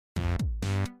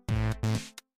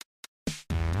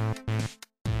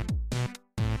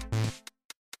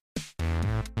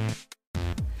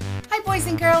boys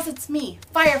and girls, it's me,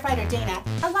 Firefighter Dayna,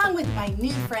 along with my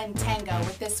new friend Tango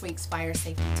with this week's fire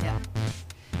safety tip.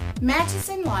 Matches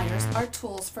and lighters are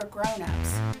tools for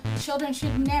grown-ups. Children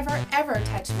should never ever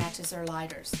touch matches or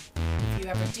lighters. If you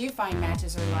ever do find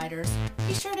matches or lighters,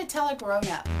 be sure to tell a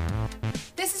grown-up.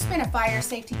 This has been a fire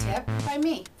safety tip by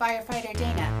me, Firefighter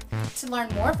Dayna. To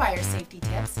learn more fire safety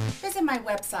tips, visit my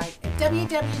website at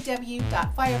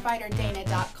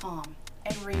www.firefighterdayna.com.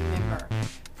 And remember,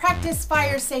 practice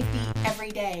fire safety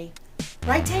every day.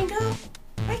 Right, Tango?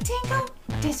 Right, Tango?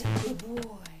 This is a good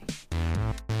boy.